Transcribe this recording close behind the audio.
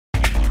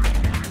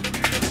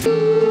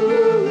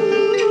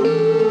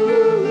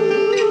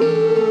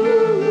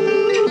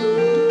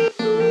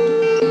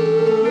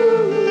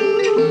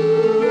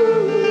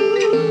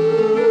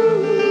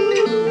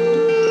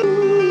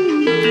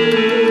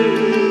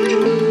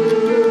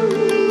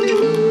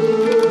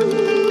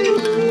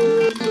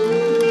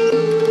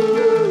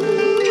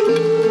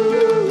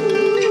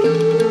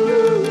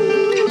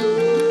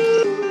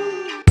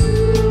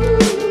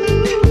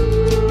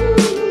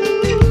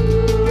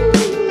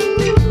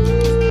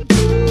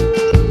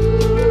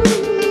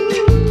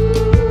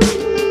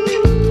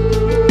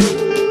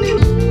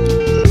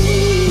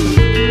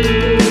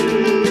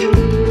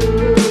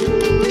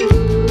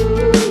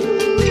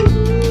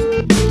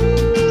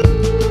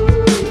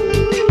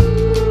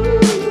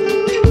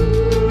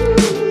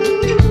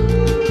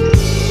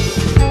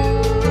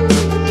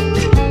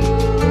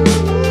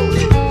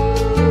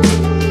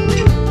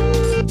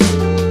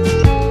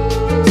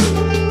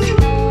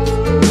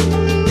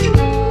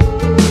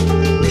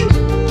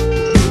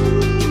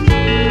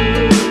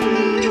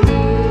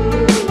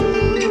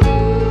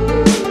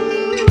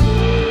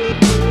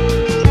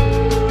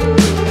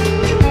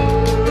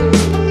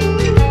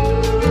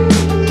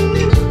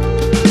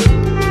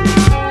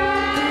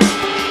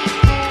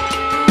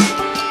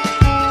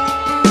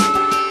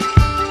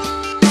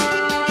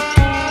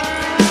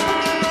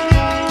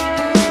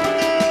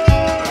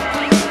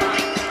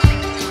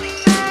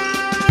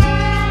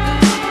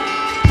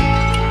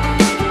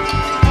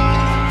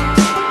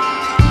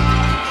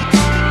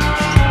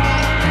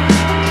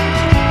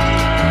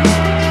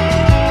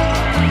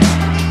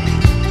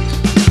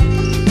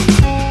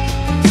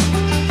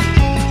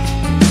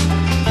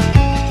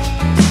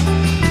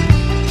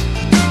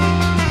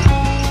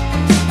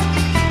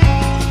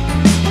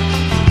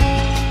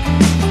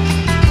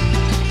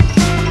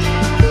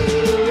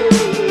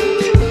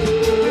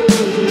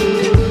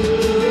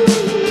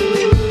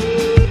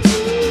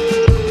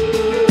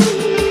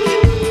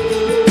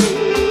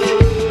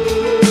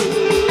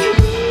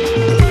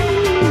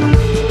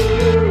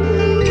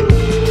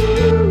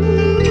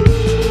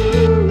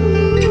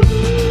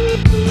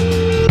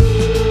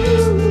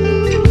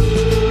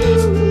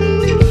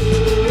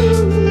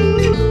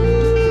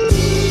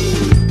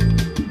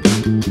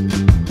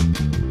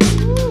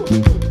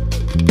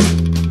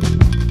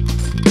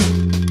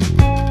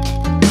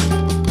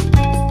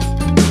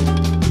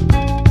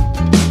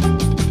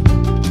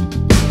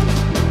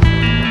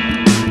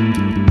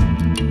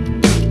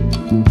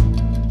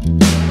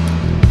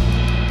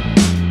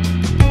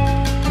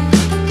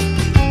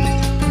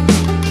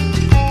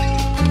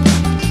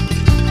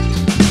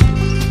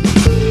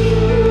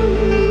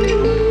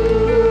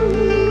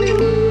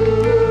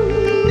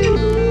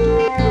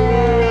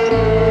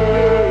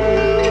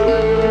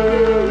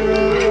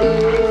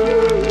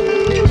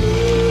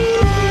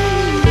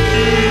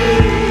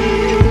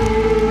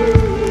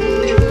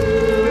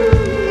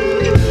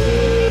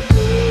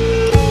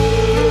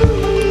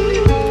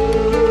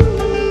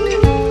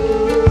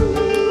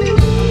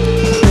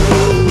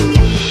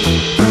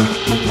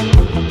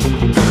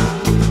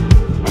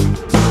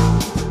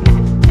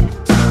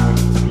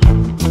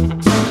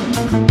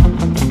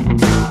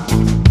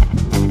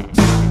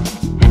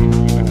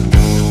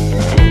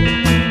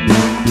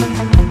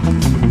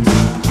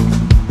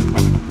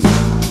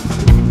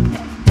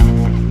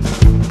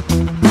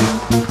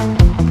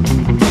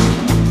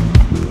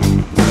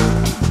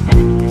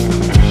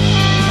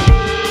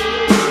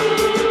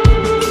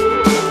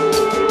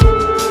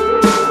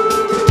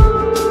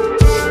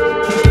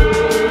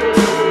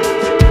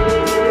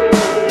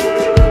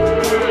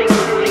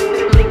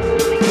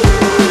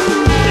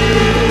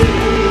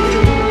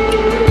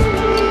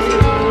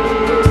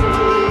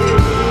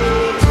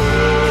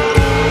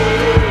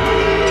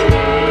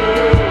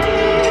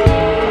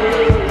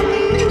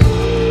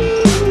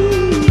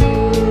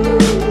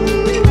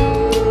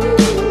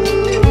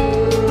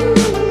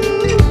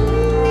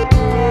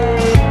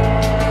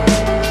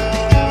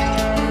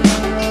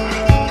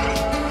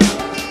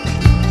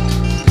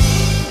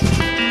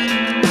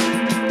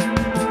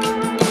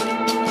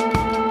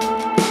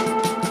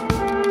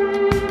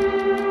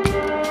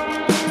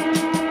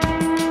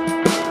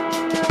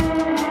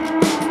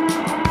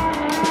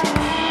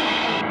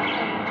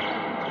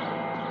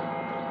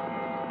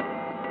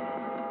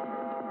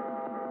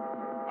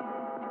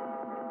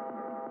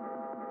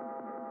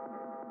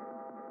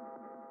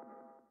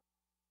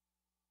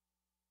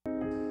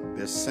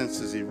their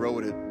senses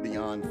eroded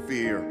beyond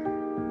fear.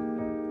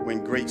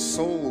 When great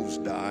souls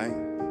die,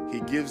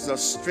 he gives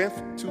us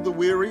strength to the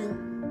weary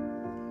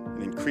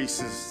and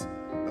increases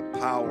the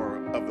power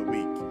of the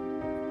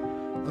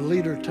weak. A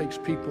leader takes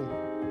people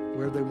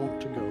where they want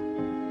to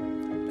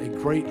go. A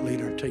great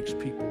leader takes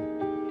people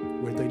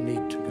where they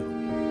need to go.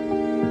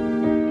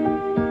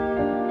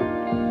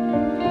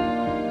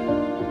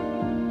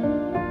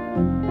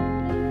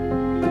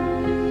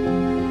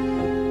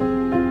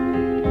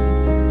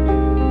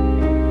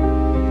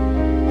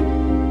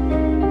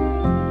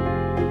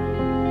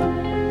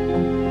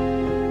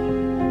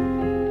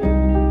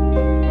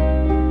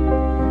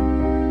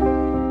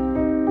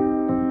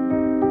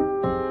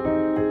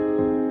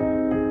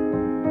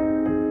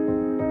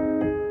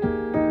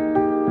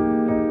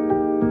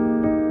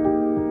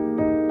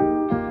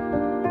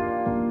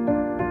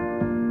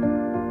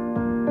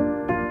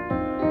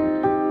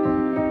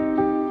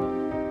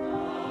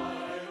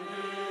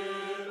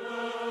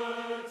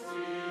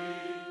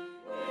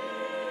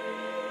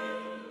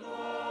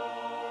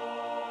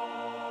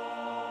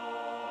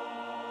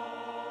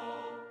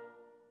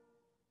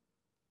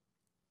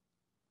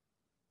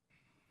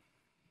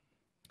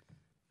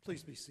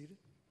 Please be seated.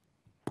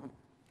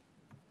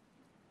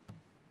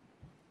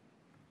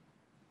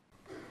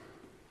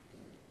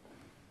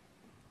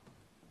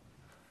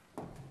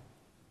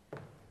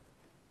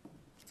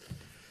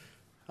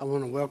 I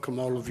want to welcome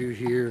all of you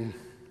here and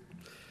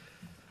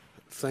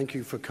thank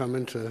you for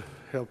coming to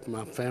help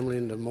my family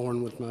and to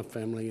mourn with my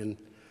family and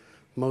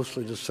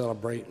mostly to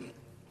celebrate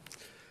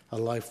a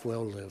life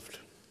well lived.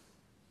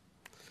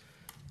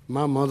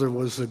 My mother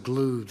was the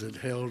glue that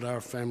held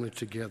our family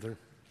together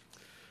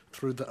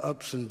through the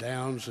ups and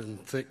downs and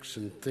thicks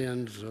and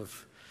thins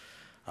of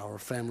our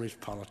family's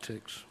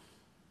politics.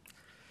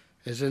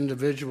 As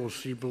individuals,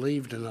 she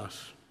believed in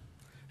us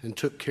and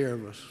took care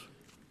of us.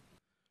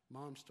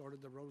 Mom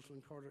started the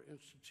Rosalynn Carter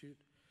Institute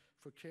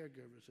for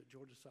Caregivers at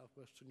Georgia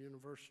Southwestern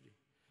University.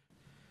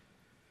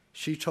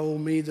 She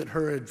told me that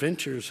her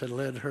adventures had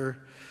led her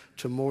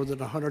to more than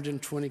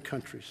 120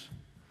 countries.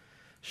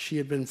 She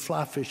had been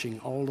fly fishing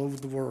all over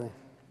the world.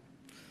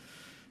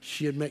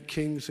 She had met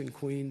kings and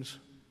queens,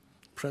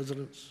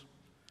 presidents,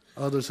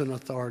 others in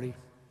authority,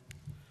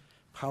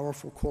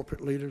 powerful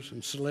corporate leaders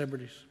and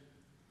celebrities.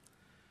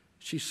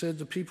 She said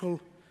the people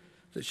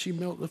that she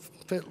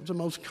felt the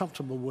most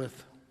comfortable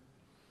with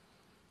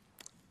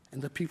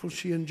and the people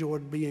she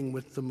enjoyed being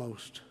with the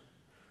most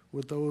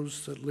were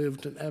those that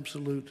lived in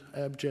absolute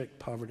abject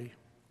poverty,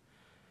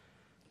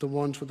 the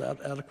ones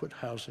without adequate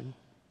housing,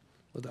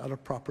 without a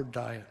proper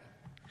diet,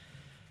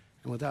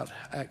 and without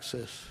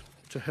access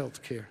to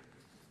health care.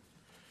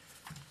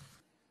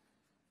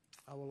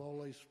 I will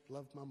always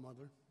love my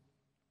mother.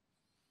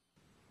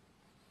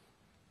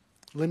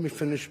 Let me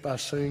finish by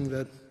saying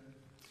that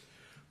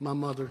my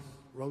mother,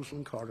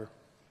 Rosalynn Carter,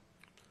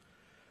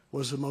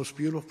 was the most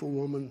beautiful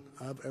woman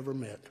I've ever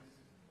met,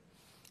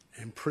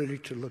 and pretty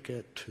to look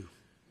at too.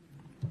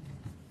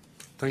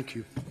 Thank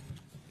you.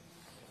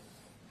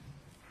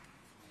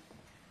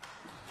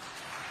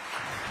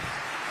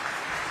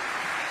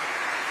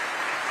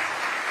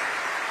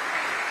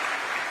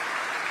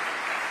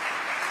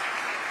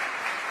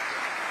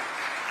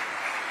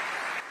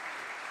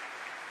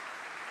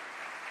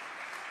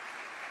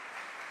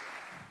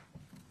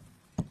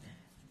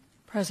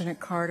 President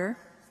Carter,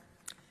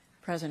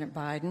 President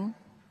Biden,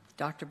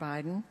 Dr.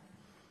 Biden,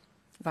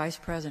 Vice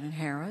President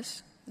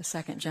Harris, the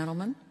second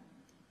gentleman,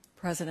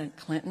 President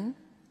Clinton,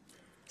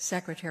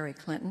 Secretary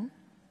Clinton,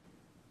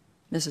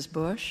 Mrs.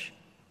 Bush,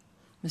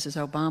 Mrs.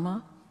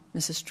 Obama,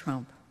 Mrs.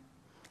 Trump,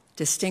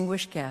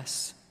 distinguished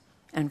guests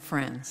and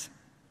friends.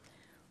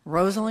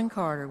 Rosalynn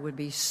Carter would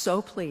be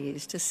so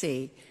pleased to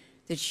see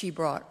that she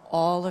brought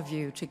all of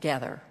you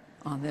together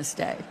on this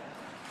day.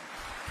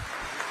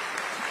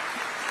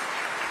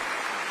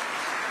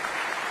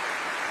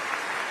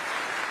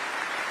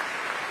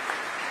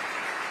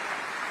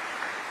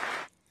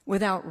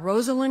 Without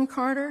Rosalynn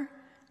Carter,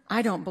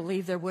 I don't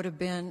believe there would have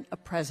been a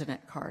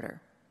President Carter.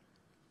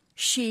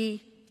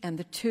 She and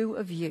the two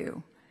of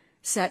you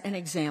set an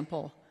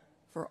example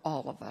for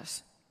all of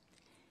us.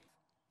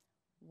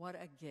 What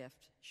a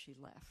gift she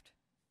left.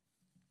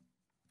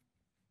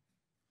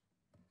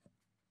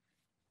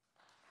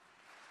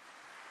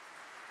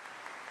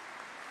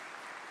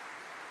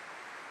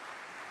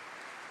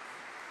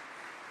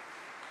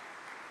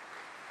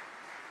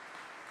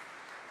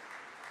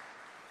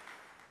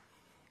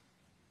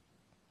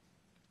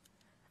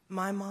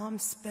 My mom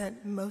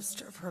spent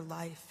most of her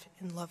life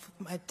in love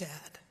with my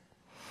dad.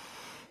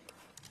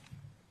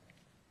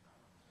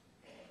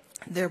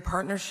 Their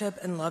partnership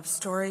and love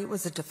story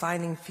was a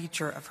defining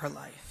feature of her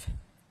life.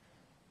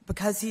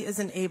 Because he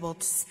isn't able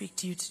to speak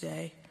to you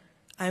today,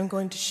 I am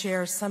going to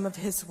share some of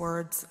his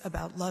words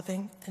about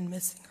loving and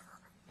missing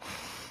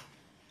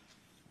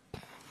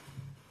her.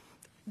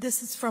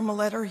 This is from a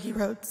letter he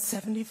wrote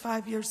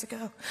 75 years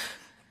ago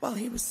while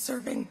he was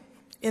serving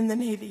in the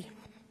Navy.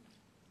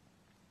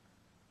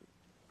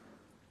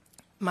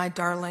 My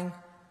darling,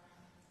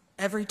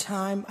 every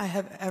time I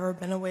have ever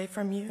been away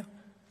from you,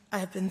 I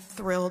have been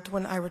thrilled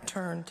when I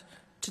returned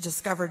to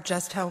discover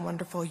just how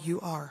wonderful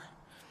you are.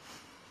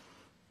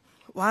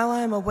 While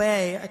I am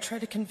away, I try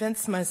to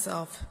convince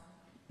myself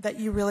that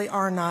you really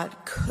are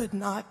not, could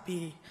not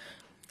be,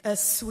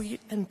 as sweet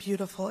and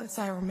beautiful as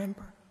I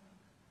remember.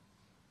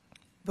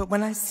 But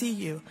when I see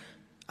you,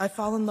 I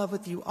fall in love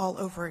with you all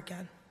over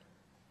again.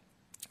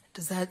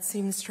 Does that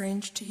seem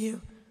strange to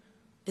you?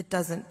 It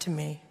doesn't to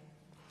me.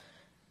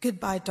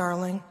 Goodbye,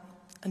 darling.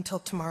 Until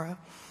tomorrow.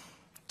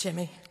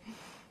 Jimmy.